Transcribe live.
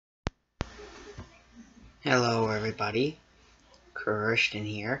Hello everybody, Christian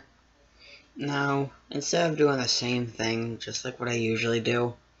here. Now, instead of doing the same thing, just like what I usually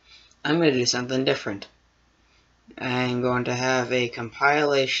do, I'm going to do something different. I'm going to have a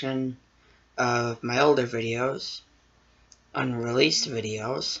compilation of my older videos, unreleased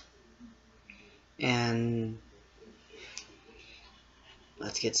videos, and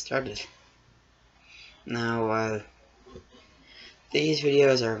let's get started. Now, these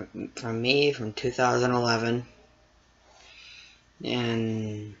videos are from me from 2011,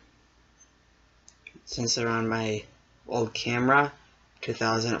 and since they're on my old camera,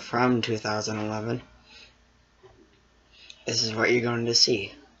 from 2011, this is what you're going to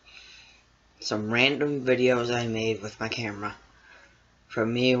see. Some random videos I made with my camera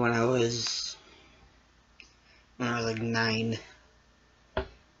from me when I was like 9.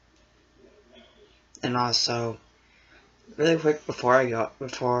 And also, really quick before I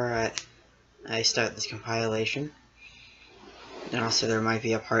start this compilation, and also there might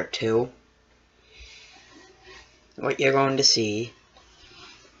be a part 2. What you're going to see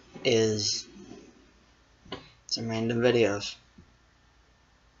is some random videos.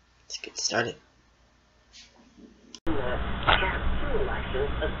 Let's get started.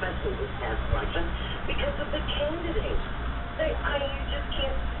 Elections, especially this past election, because of the candidates. You just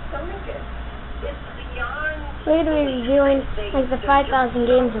can't stomach it. It's beyond. We're going to be reviewing like the 5,000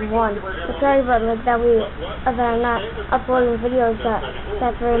 games in one. I'm sorry about that I'm not uploading videos that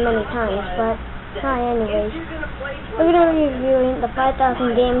very many times, but hi anyways. We're going to be reviewing the 5,000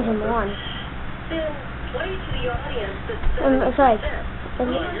 games in one. Sorry.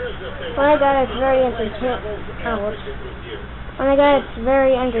 When I got it, it's very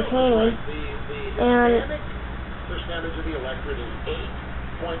entertaining. And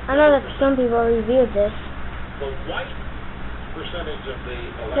I know that some people reviewed this. But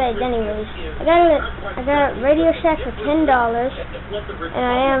anyways, I got a Radio Shack for $10, and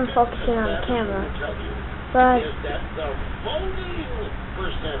I am focusing on the camera. But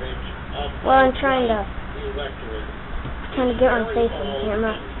I'm trying to get my face on the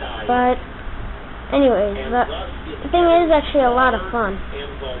camera. But anyways, the thing is actually a lot of fun,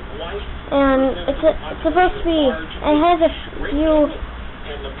 and it's supposed to be. It has a few.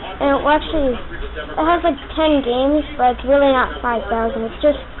 And it has like 10 games, but it's really not 5,000. It's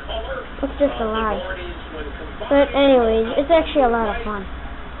just a lie. But anyways, it's actually a lot of fun.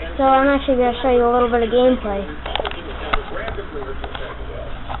 So I'm actually going to show you a little bit of gameplay.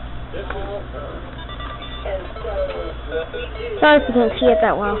 Sorry if you can't see it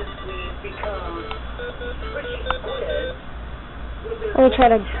that well. Let me try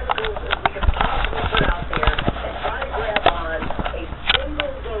to.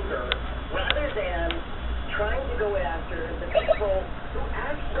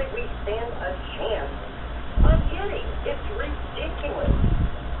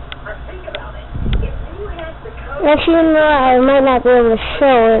 Actually, no, I might not be able to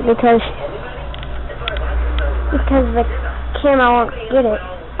show it because the camera won't get it.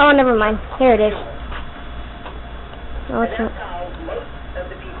 Oh, never mind. Here it is. No, it's not.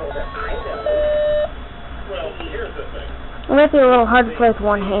 It might be a little hard to play with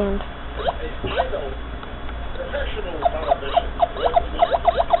one hand.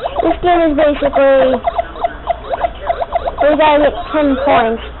 This game is basically, we gotta get 10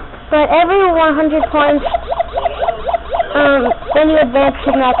 points, but every 100 points, then you advance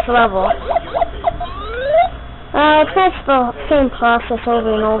to the next level. It's kind of the same process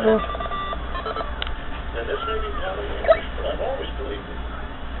over and over.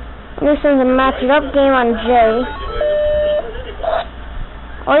 This is a match it up game on J.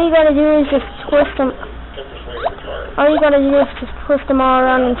 All you gotta do is just twist them. All you gotta do is just twist them all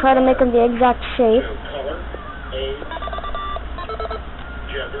around and try to make them the exact shape.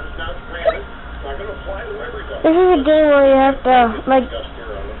 This is a game where you have to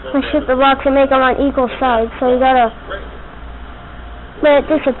shift the blocks and make them on equal sides. So you gotta let it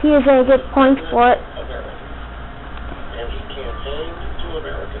disappear so you get points for it.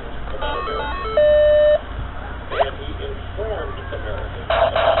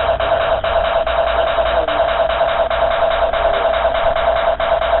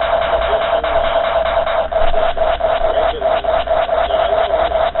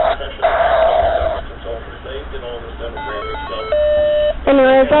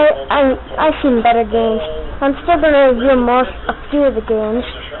 Anyways, I've seen better games. I'm still going to review a few of the games.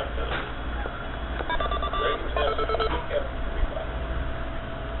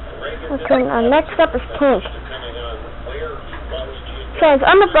 Okay, next up is Tank. It says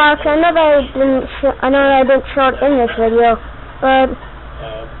on the box. I know that I didn't show it in this video, but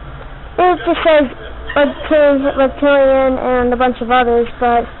it just says Reptilian and a bunch of others,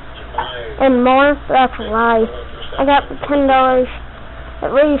 and more. That's a lie. I got $10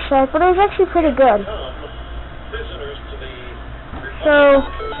 at Radio Shack, but it was actually pretty good. So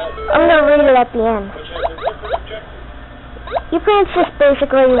I'm gonna read it at the end. You plans just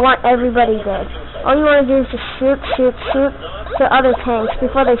basically want everybody dead. All you want to do is just shoot to other tanks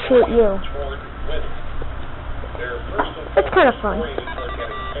before they shoot you. It's kind of fun.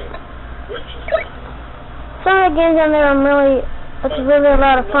 Some of the games on there it's really a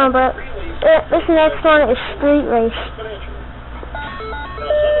lot of fun, but this next one is Street Race.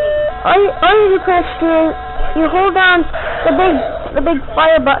 All you press is you hold down the big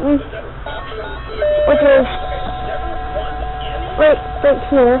fire button, which is right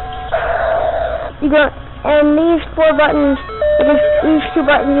here. You go, and these four buttons, these two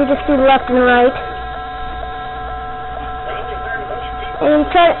buttons, you just do left and right, and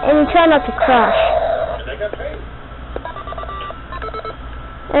you try not to crash.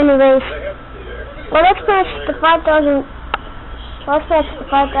 Anyways, well, let's finish the 5,000. Let's finish the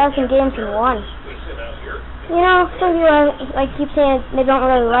 5,000 games in one. You know, some people keep saying they don't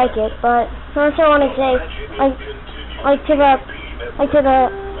really like it, but I also want to say, to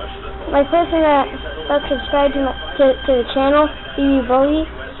the person that subscribed to the channel, bibibogie,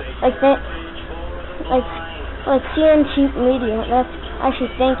 CN Cheap Media. That's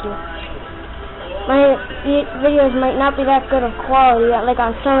actually, thank you. My videos might not be that good of quality, like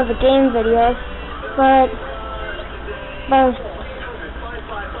on some of the game videos, but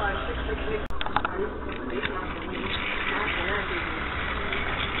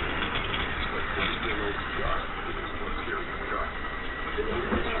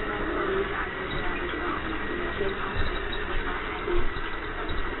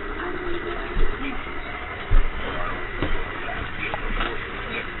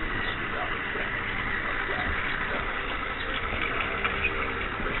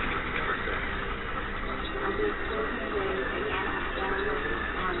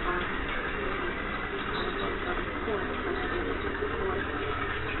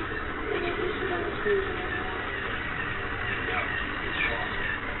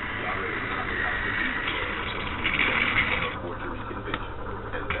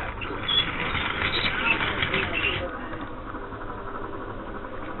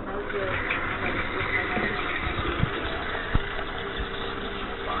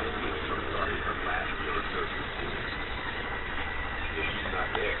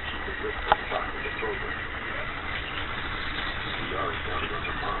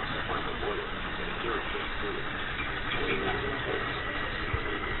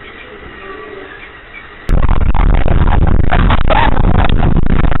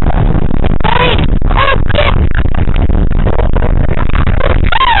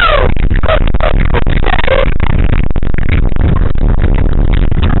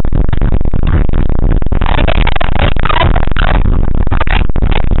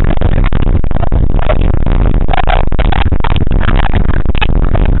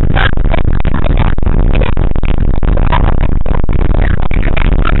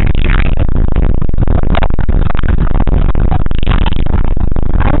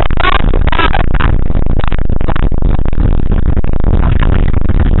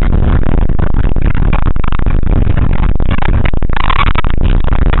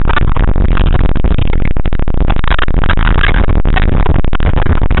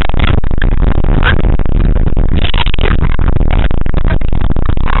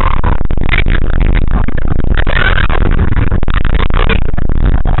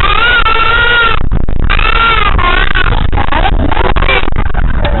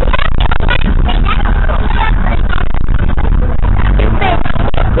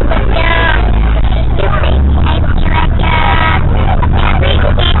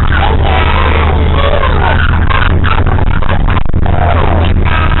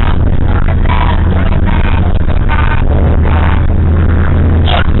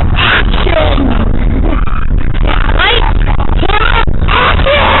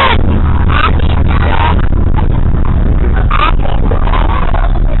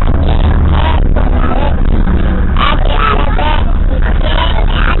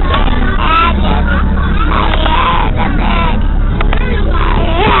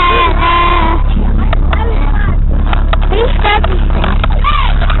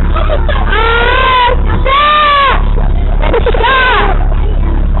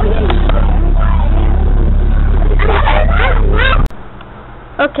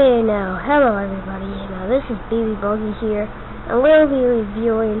Okay, now, hello everybody. Now, this is bibibogie here, and we'll be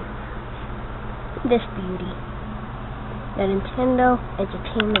reviewing this beauty, the Nintendo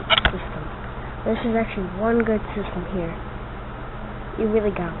Entertainment System. This is actually one good system here. You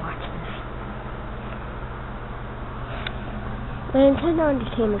really gotta watch this. The Nintendo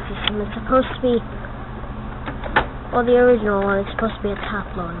Entertainment System is supposed to be, well, the original one is supposed to be a top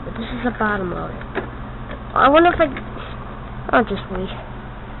loader, but this is a bottom loader. I wonder if I'll just wait.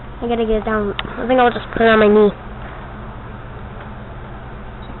 I gotta get it down. I think I'll just put it on my knee.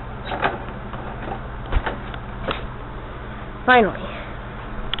 Finally.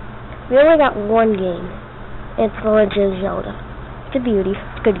 We only got one game. It's The Legend of Zelda. It's a beauty.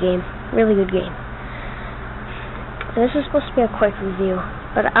 It's a good game. Really good game. And this is supposed to be a quick review,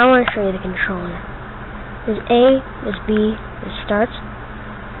 but I want to show you the controller. There's A, there's B, there's start,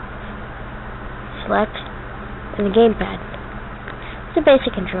 select, and the gamepad. It's a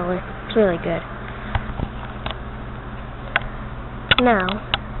basic controller. It's really good. Now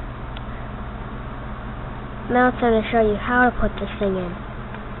it's time to show you how to put this thing in.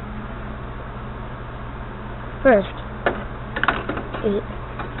 First, it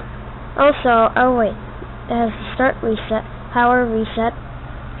has the start reset, power reset,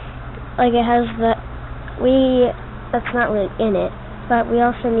 like it has that's not really in it, but we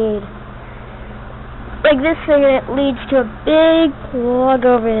also need, like this thing that leads to a big plug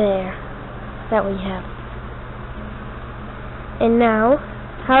over there, that we have. And now,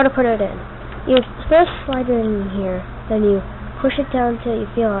 how to put it in. You first slide it in here, then you push it down until you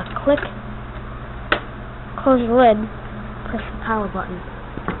feel a click, close the lid, press the power button.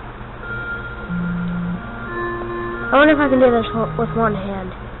 I wonder if I can do this with one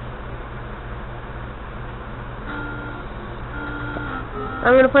hand.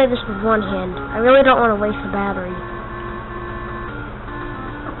 I'm going to play this with one hand. I really don't want to waste the battery.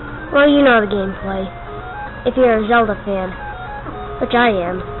 Well, you know the gameplay. If you're a Zelda fan, which I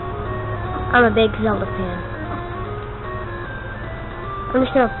am. I'm a big Zelda fan. I'm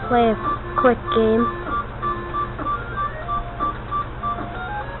just going to play a quick game.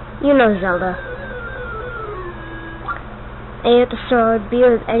 You know Zelda. A with the sword, B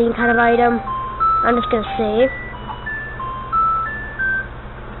with any kind of item. I'm just going to save.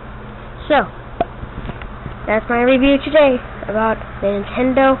 So, that's my review today about the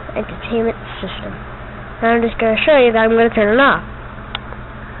Nintendo Entertainment System. And I'm just going to show you that I'm going to turn it off.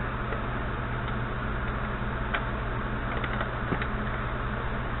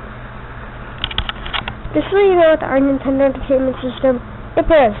 Just so you know, with our Nintendo Entertainment System, if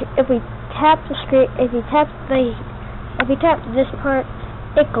we tap the screen, if you tap this part,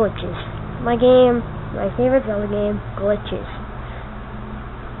 it glitches. My favorite Zelda game, glitches.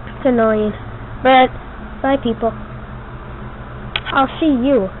 It's annoying, but bye people. I'll see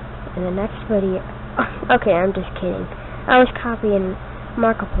you in the next video. Okay, I'm just kidding. I was copying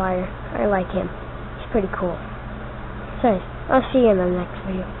Markiplier. I like him. He's pretty cool. So, I'll see you in the next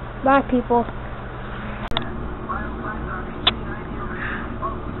video. Bye people.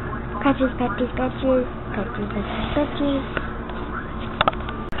 Patches, patches, patches. Patches, patches, patches.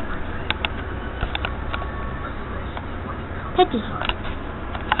 Patches.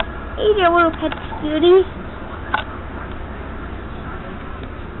 Hey there, little pet cutie.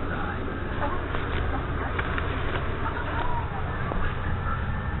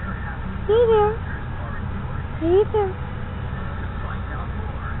 Hey there. Hey there.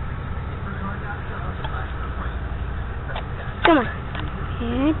 Come on.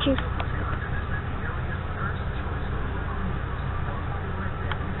 Patches.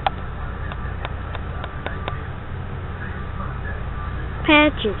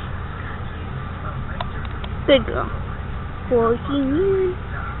 Patches. Good girl. Walking in.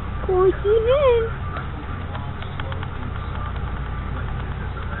 Walking in.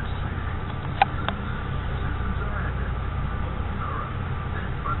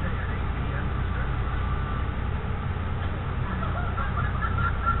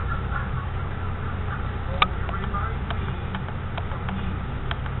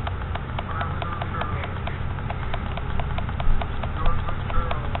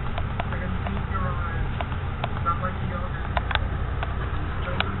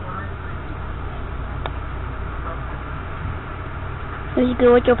 Who's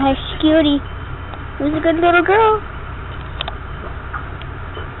good with your pet cutie? Who's a good little girl?